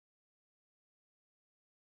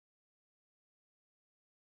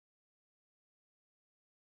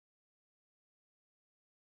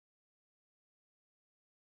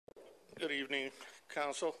Good evening,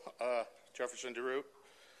 Council. Jefferson DeRue.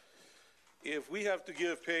 If we have to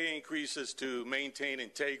give pay increases to maintain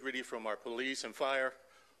integrity from our police and fire,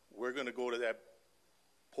 we're going to go to that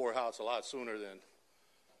poorhouse a lot sooner than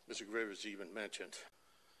Mr. Rivers even mentioned.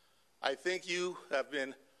 I think you have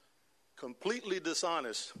been completely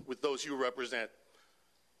dishonest with those you represent,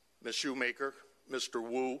 Ms. Shoemaker, Mr.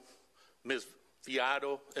 Wu, Ms.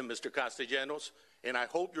 Viado, and Mr. Castellanos, and I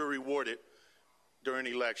hope you're rewarded during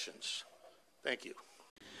elections. Thank you.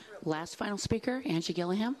 Last final speaker, Angie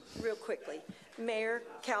Gilliam. Real quickly. Mayor,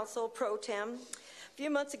 Council, Pro Tem. A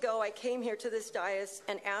few months ago, I came here to this dais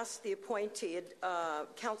and asked the appointed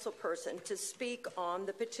council person to speak on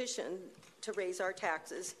the petition to raise our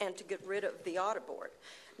taxes and to get rid of the audit board.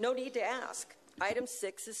 No need to ask. Item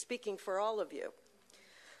 6 is speaking for all of you.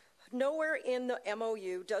 Nowhere in the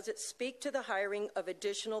MOU does it speak to the hiring of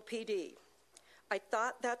additional PD. I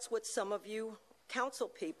thought that's what some of you council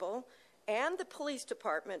people and the police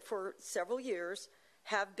department for several years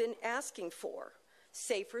have been asking for.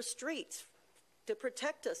 Safer streets to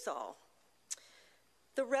protect us all.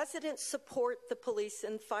 The residents support the police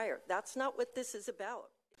and fire. That's not what this is about.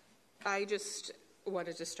 I just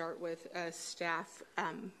wanted to start with staff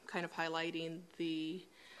kind of highlighting the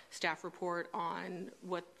staff report on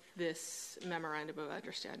what this Memorandum of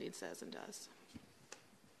Understanding says and does.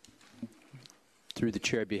 Through the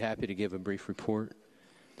chair, I'd be happy to give a brief report.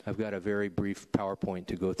 I've got a very brief PowerPoint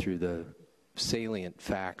to go through the salient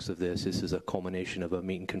facts of this. This is a culmination of a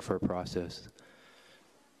meet and confer process.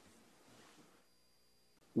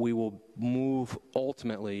 We will move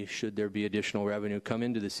ultimately, should there be additional revenue come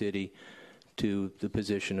into the city, to the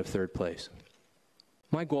position of third place.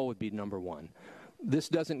 My goal would be number 1. This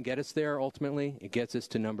doesn't get us there ultimately. It gets us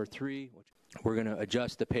to number 3. We're going to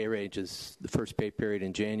adjust the pay ranges the first pay period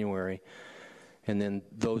in January, and then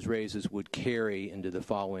those raises would carry into the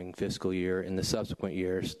following fiscal year. In the subsequent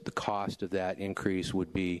years, the cost of that increase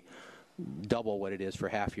would be double what it is for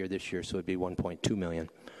half year this year, so it would be $1.2 million.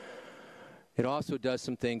 It also does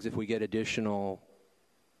some things if we get additional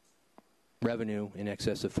revenue in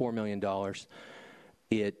excess of $4 million.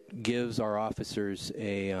 It gives our officers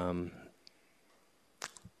a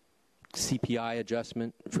CPI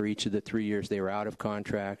adjustment for each of the 3 years they were out of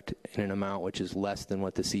contract in an amount which is less than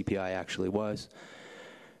what the CPI actually was.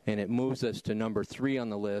 And it moves us to number 3 on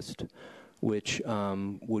the list, which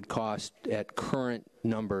would cost at current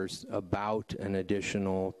numbers about an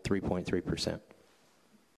additional 3.3%.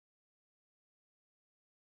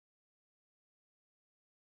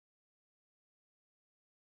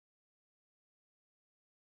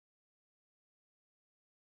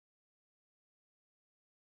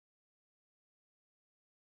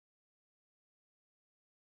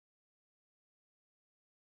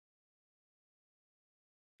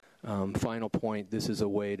 Final point, this is a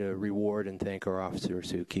way to reward and thank our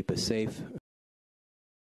officers who keep us safe.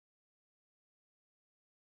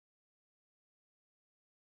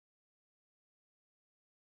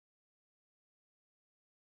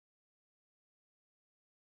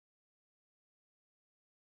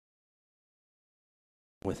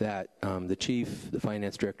 With that, the chief, the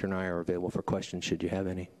finance director, and I are available for questions should you have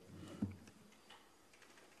any.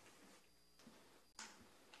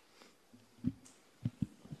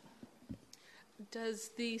 Does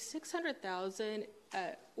the $600,000,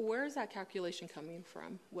 where is that calculation coming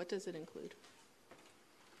from? What does it include?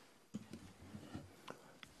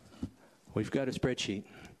 We've got a spreadsheet.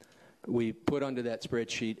 We put onto that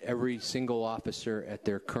spreadsheet every single officer at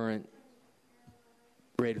their current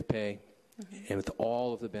rate of pay, and with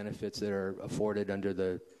all of the benefits that are afforded under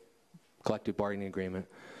the collective bargaining agreement.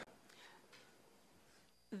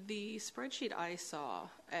 The spreadsheet I saw,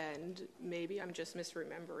 and maybe I'm just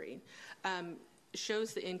misremembering,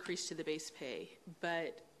 shows the increase to the base pay,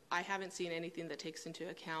 but I haven't seen anything that takes into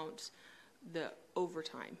account the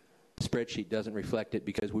overtime. The spreadsheet doesn't reflect it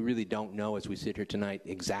because we really don't know as we sit here tonight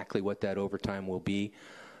exactly what that overtime will be,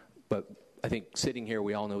 but I think sitting here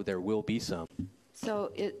we all know there will be some.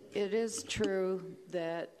 So it is true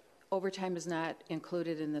that overtime is not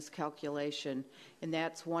included in this calculation, and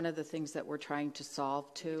that's one of the things that we're trying to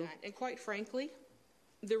solve too. And quite frankly,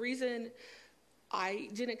 the reason I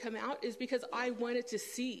didn't come out is because I wanted to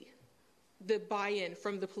see the buy-in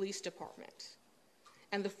from the police department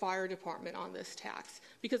and the fire department on this tax,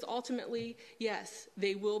 because ultimately, yes,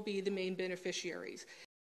 they will be the main beneficiaries.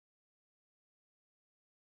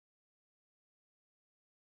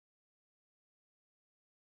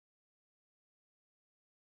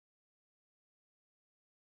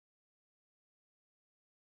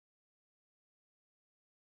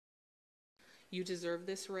 You deserve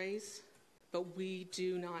this raise, but we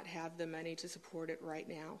do not have the money to support it right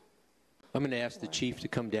now. I'm going to ask the chief to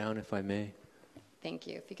come down, if I may. Thank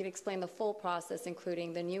you. If you could explain the full process,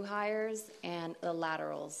 including the new hires and the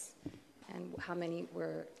laterals, and how many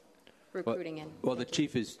we're recruiting in. Well, the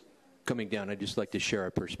chief is coming down. I'd just like to share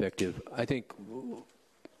our perspective. I think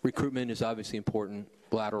recruitment is obviously important.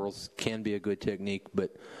 Laterals can be a good technique,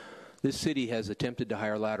 but this city has attempted to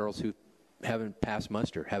hire laterals who haven't passed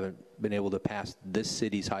muster, haven't been able to pass this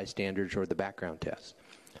city's high standards or the background test.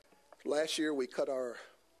 Last year, we cut our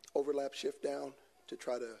overlap shift down to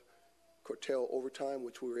try to curtail overtime,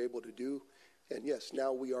 which we were able to do. And yes,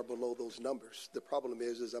 now we are below those numbers. The problem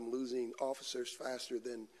is I'm losing officers faster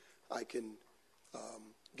than I can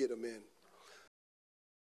get them in.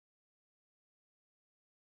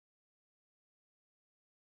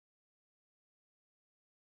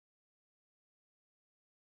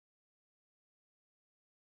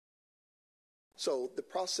 So the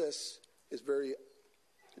process is very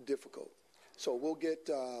difficult. So we'll get,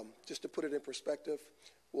 just to put it in perspective,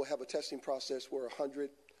 we'll have a testing process where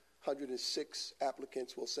 106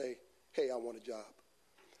 applicants will say, hey, I want a job.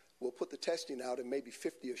 We'll put the testing out and maybe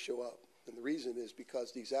 50 will show up. And the reason is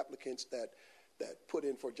because these applicants that put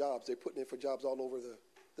in for jobs, they're putting in for jobs all over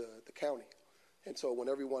the county. And so when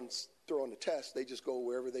everyone's throwing the test, they just go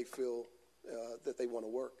wherever they feel that they want to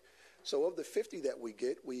work. So of the 50 that we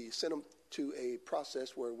get, we send them to a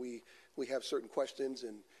process where we have certain questions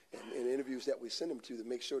and interviews that we send them to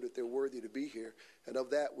make sure that they're worthy to be here. And of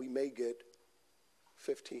that, we may get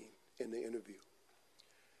 15 in the interview.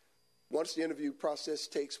 Once the interview process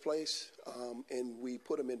takes place and we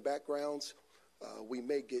put them in backgrounds, we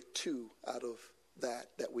may get 2 out of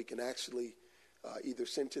that we can actually either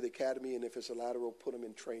send to the academy, and if it's a lateral, put them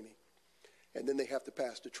in training. And then they have to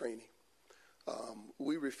pass the training.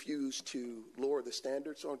 We refuse to lower the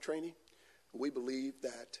standards on training. We believe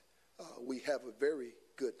that we have a very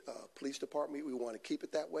good police department. We want to keep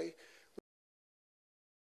it that way.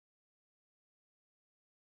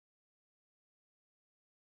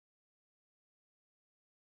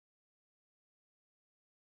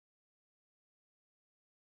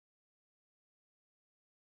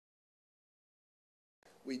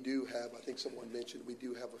 We do have, I think someone mentioned, we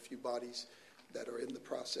do have a few bodies that are in the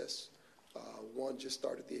process. One just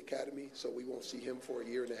started the academy, so we won't see him for a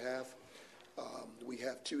year and a half. We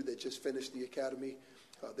have 2 that just finished the academy.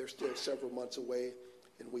 They're still several months away,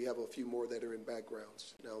 and we have a few more that are in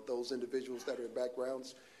backgrounds. Now, those individuals that are in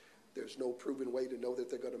backgrounds, there's no proven way to know that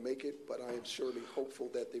they're going to make it, but I am surely hopeful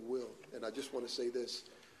that they will. And I just want to say this.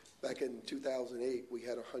 Back in 2008, we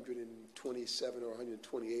had 127 or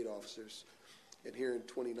 128 officers. And here in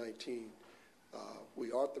 2019,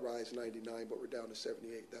 we authorized 99, but we're down to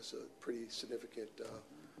 78. That's a pretty significant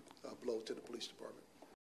blow to the police department.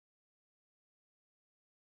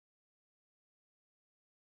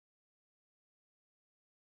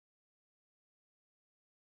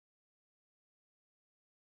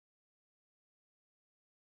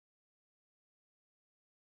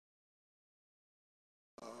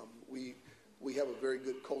 We have a very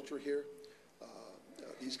good culture here.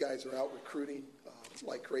 These guys are out recruiting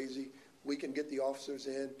like crazy. We can get the officers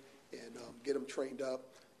in and get them trained up.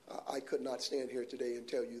 I could not stand here today and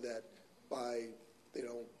tell you that by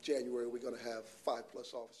January we're going to have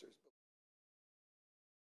 5+ officers.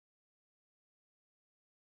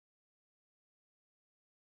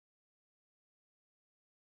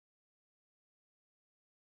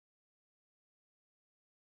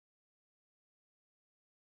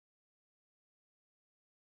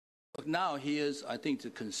 Now he is, I think,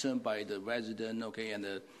 concerned by the resident, okay, and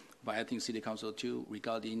by I think City Council too,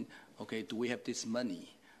 regarding, okay, do we have this money?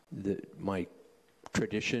 My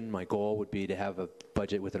tradition, my goal would be to have a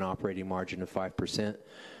budget with an operating margin of 5%.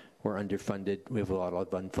 We're underfunded. We have a lot of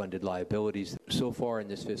unfunded liabilities. So far in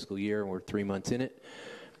this fiscal year, and we're 3 months in it,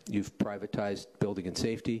 you've privatized building and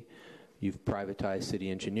safety. You've privatized city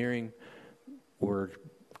engineering. We're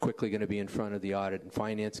quickly going to be in front of the Audit and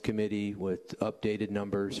Finance Committee with updated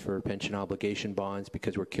numbers for pension obligation bonds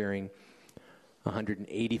because we're carrying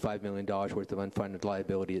 $185 million worth of unfunded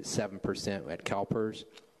liability at 7% at CalPERS.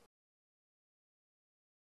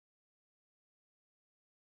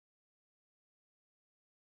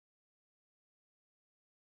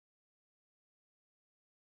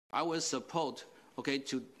 I will support, okay,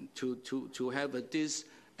 to have this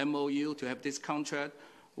MOU, to have this contract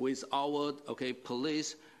with our, okay,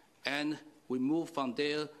 police, and we move from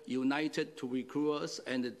there united to recruit us,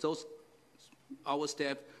 and our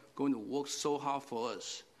staff going to work so hard for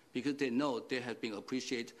us because they know they have been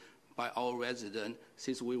appreciated by our resident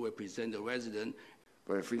since we represent the resident.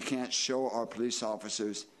 But if we can't show our police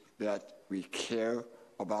officers that we care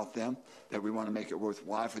about them, that we want to make it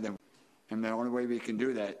worthwhile for them, And the only way we can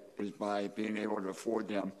do that is by being able to afford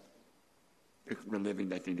them the living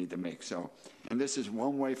that they need to make. So, and this is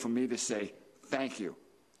one way for me to say thank you.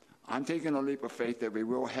 I'm taking a leap of faith that we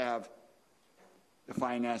will have the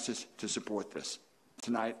finances to support this.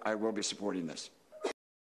 Tonight, I will be supporting this.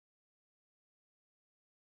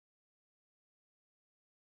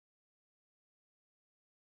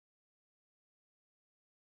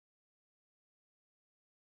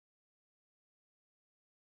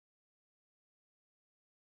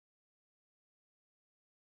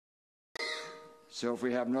 So if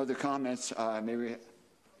we have no other comments, maybe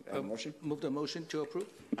a motion? Move the motion to approve.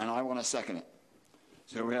 And I want to second it.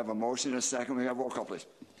 So we have a motion and a second. We have roll call, please.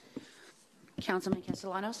 Councilman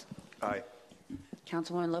Castellanos? Aye.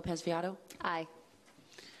 Councilwoman Lopez-Viado? Aye.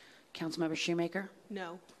 Councilmember Shoemaker?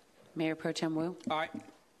 No. Mayor Pro Tem Wu? Aye.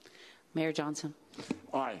 Mayor Johnson?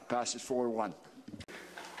 Aye. Passes 4-1.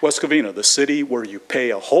 West Covina, the city where you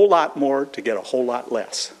pay a whole lot more to get a whole lot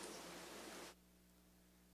less.